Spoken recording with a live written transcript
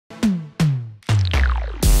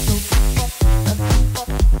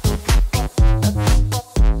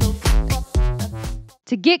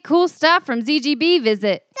To get cool stuff from ZGB,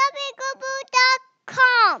 visit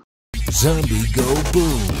ZombieGoBoom.com. Zombie Go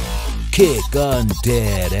Boom. Kick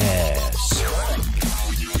undead ass.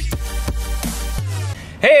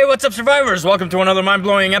 Hey, what's up, survivors? Welcome to another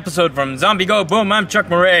mind-blowing episode from Zombie Go Boom. I'm Chuck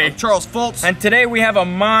Murray. I'm Charles Fultz. And today we have a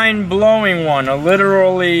mind-blowing one, a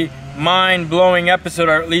literally mind-blowing episode,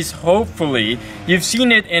 or at least hopefully. You've seen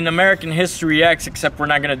it in American History X, except we're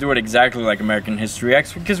not going to do it exactly like American History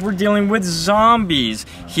X because we're dealing with zombies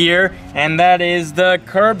here, and that is the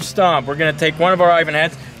curb stomp. We're going to take one of our Ivan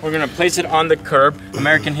heads, we're going to place it on the curb.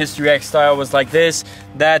 American History X style was like this.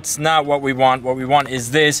 That's not what we want. What we want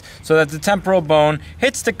is this, so that the temporal bone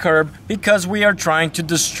hits the curb because we are trying to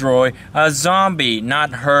destroy a zombie,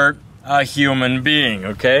 not hurt a human being,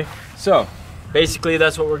 okay? So, basically,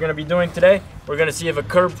 that's what we're going to be doing today. We're going to see if a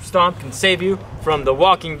curb stomp can save you from The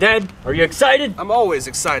Walking Dead. Are you excited? I'm always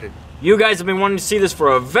excited. You guys have been wanting to see this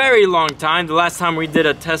for a very long time. The last time we did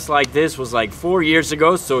a test like this was like 4 years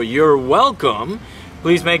ago, so you're welcome.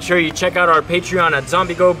 Please make sure you check out our Patreon at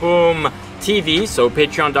Zombie Go Boom TV, so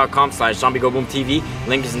patreon.com/ZombieGoBoomTV.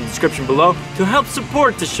 Link is in the description below to help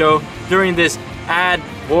support the show during this ad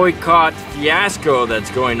boycott fiasco that's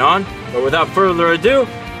going on. But without further ado,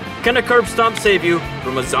 can a curb stomp save you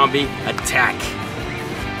from a zombie attack?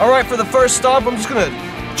 Alright, for the first stomp, I'm just gonna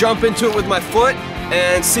jump into it with my foot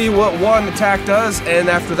and see what one attack does, and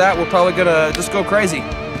after that, we're probably gonna just go crazy. 3,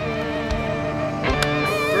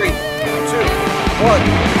 2, 1.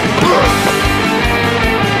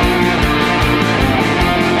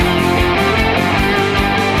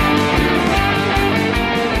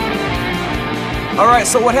 Alright,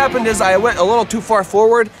 so what happened is I went a little too far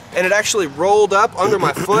forward and it actually rolled up under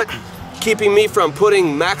my foot, keeping me from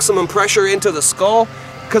putting maximum pressure into the skull,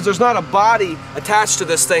 because there's not a body attached to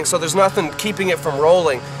this thing, so there's nothing keeping it from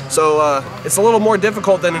rolling. So it's a little more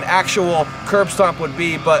difficult than an actual curb stomp would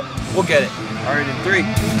be, but we'll get it. Alright, in 3,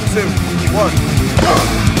 2, 1.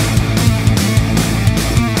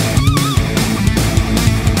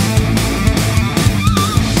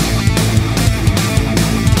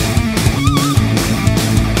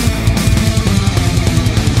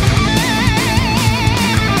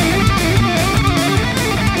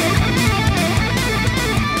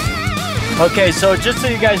 Okay, so just so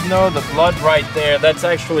you guys know, the blood right there, that's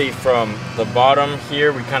actually from the bottom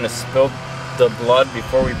here. We kind of spilled the blood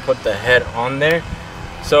before we put the head on there.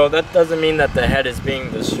 So that doesn't mean that the head is being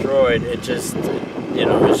destroyed. It just, you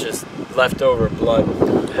know, it's just leftover blood.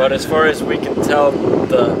 But as far as we can tell,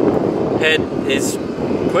 the head is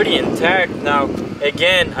pretty intact. Now,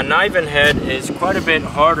 again, an Ivan head is quite a bit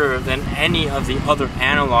harder than any of the other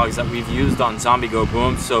analogs that we've used on Zombie Go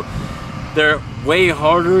Boom. So they're way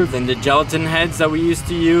harder than the gelatin heads that we used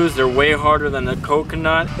to use. They're way harder than the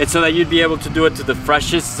coconut. It's so that you'd be able to do it to the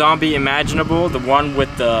freshest zombie imaginable, the one with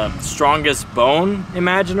the strongest bone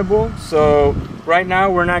imaginable. So right now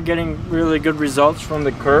we're not getting really good results from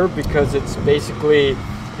the curb because it's basically,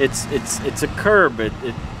 it's a curb.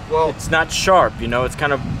 It's not sharp, you know, it's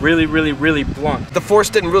kind of really blunt. The force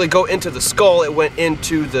didn't really go into the skull, it went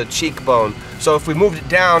into the cheekbone. So if we moved it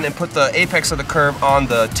down and put the apex of the curve on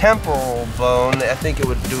the temporal bone, I think it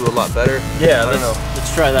would do a lot better. Yeah,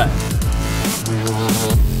 let's try that.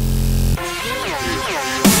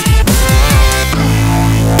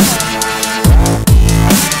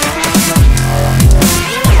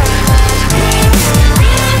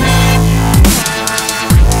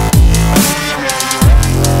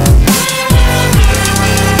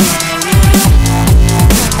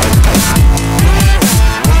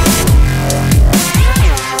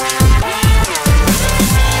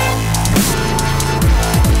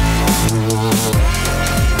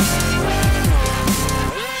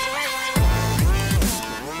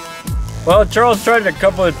 Well, Charles tried it a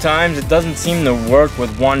couple of times. It doesn't seem to work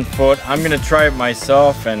with one foot. I'm gonna try it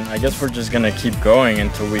myself, and I guess we're just gonna keep going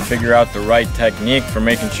until we figure out the right technique for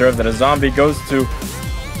making sure that a zombie goes to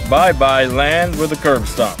bye-bye land with a curb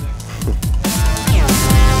stomp.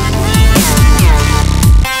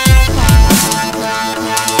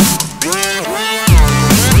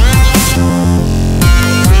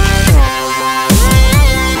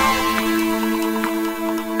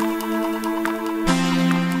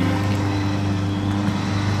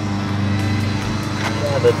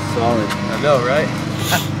 That's solid. I know, right?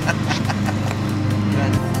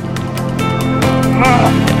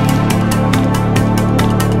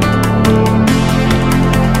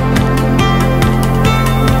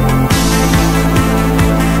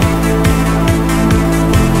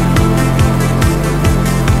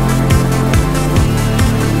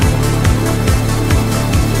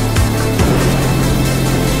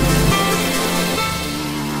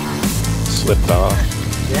 Slipped off.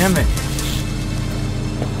 damn it.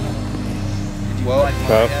 Well,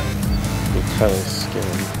 kind of scary.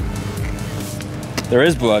 There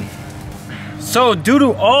is blood. So due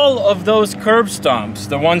to all of those curb stomps,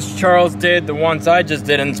 the ones Charles did, the ones I just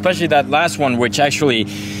did, and especially that last one, which actually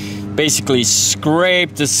basically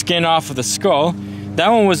scraped the skin off of the skull, that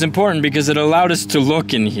one was important because it allowed us to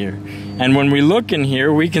look in here. And when we look in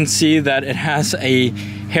here, we can see that it has a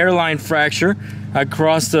hairline fracture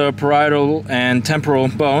across the parietal and temporal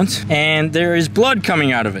bones, and there is blood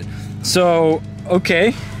coming out of it. So,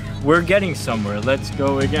 okay, we're getting somewhere. Let's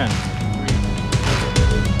go again.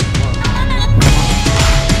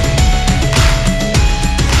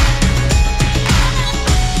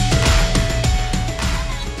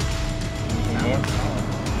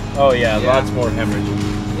 Oh yeah, lots more hemorrhage.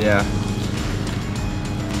 yeah.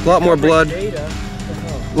 A lot more blood.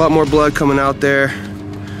 A lot more blood coming out there.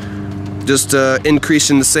 Just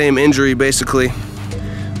increasing the same injury basically.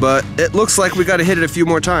 But it looks like we got to hit it a few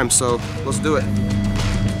more times, so let's do it.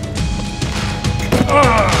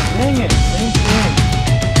 Oh, dang it, same thing.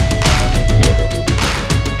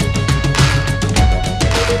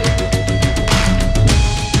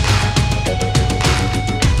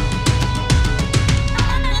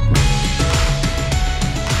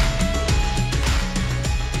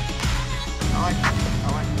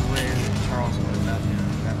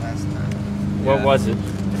 What was it?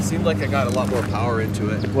 It seemed like I got a lot more power into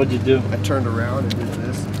it. What'd you do? I turned around and did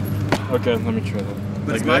this. Okay, let me try that. But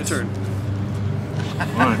Like it's my this? turn.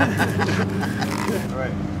 Alright.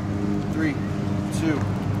 Alright. 3, 2,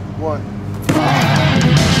 1.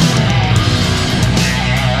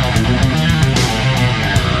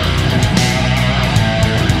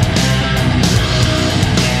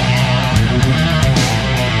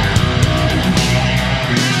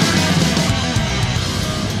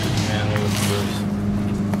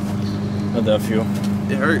 How'd that feel?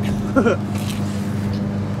 It hurt.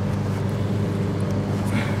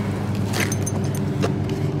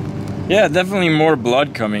 Yeah, definitely more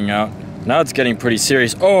blood coming out. Now it's getting pretty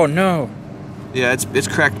serious. Oh no! Yeah, it's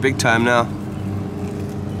cracked big time now.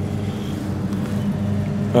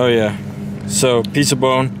 Oh yeah. So, piece of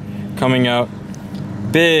bone coming out.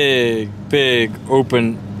 Big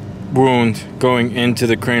open wound going into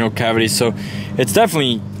the cranial cavity. So, it's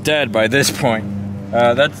definitely dead by this point.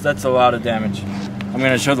 That's a lot of damage. I'm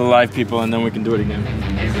gonna show the live people and then we can do it again.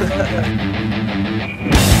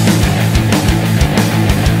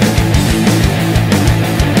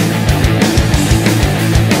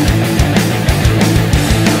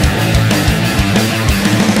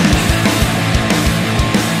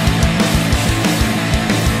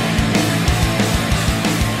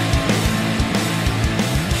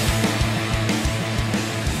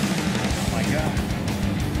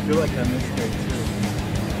 I feel like I missed it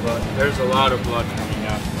too, but there's a lot of blood coming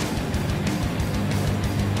out.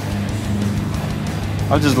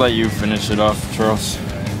 I'll just let you finish it off, Charles.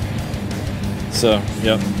 So,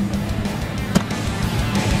 yep.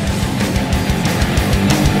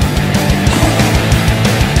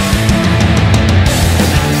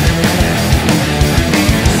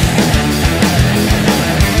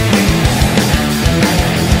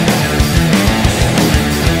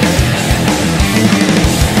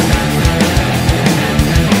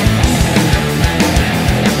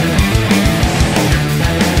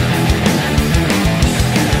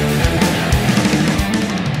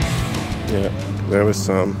 There was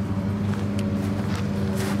some.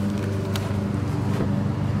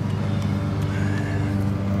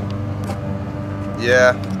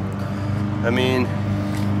 Yeah. I mean,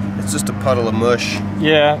 it's just a puddle of mush.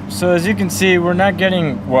 Yeah, so as you can see, we're not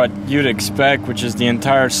getting what you'd expect, which is the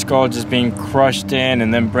entire skull just being crushed in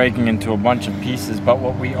and then breaking into a bunch of pieces. But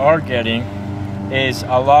what we are getting is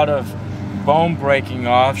a lot of bone breaking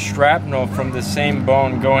off, shrapnel from the same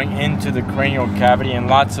bone going into the cranial cavity, and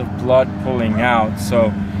lots of blood pulling out.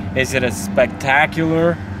 So is it a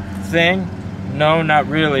spectacular thing? No, not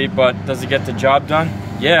really, but does it get the job done?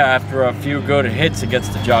 Yeah, after a few good hits, it gets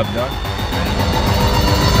the job done.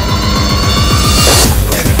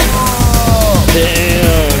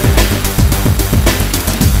 Damn.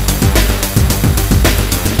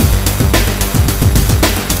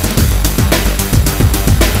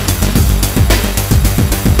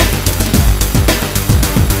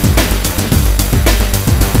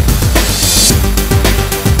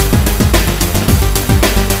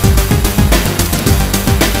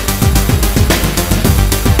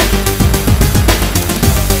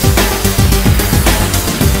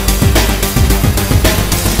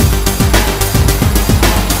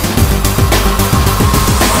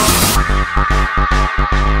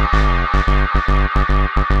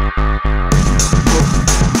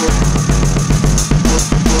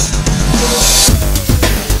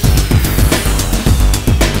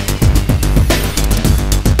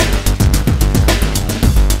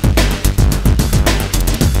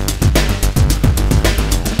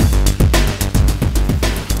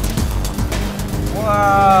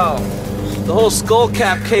 skull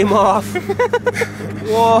cap came off.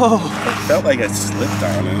 Whoa. It felt like I slipped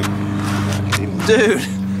on it. Dude.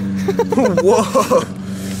 Whoa.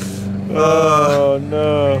 Oh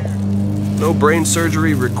no. No brain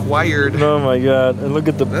surgery required. Oh my god. And look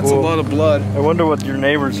at the That's a lot of blood. I wonder what your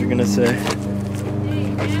neighbors are gonna say.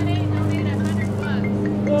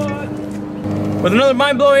 With another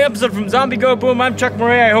mind-blowing episode from Zombie Go Boom, I'm Chuck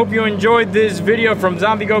Murray. I hope you enjoyed this video from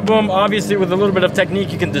Zombie Go Boom. Obviously, with a little bit of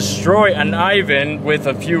technique, you can destroy an Ivan with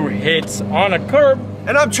a few hits on a curb.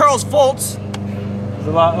 And I'm Charles Foltz. There's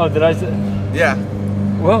a lot. Oh, did I say? Yeah.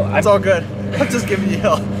 Well, It's all good. I'm just giving you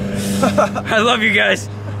hell. I love you guys.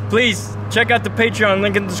 Please check out the Patreon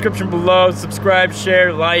link in the description below. Subscribe,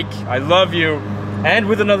 share, like. I love you. And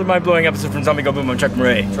with another mind-blowing episode from Zombie Go Boom, I'm Chuck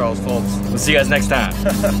Murray. Charles Foltz. We'll see you guys next time.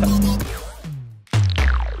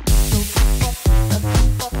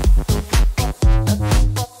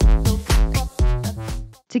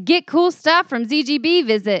 To get cool stuff from ZGB,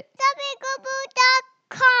 visit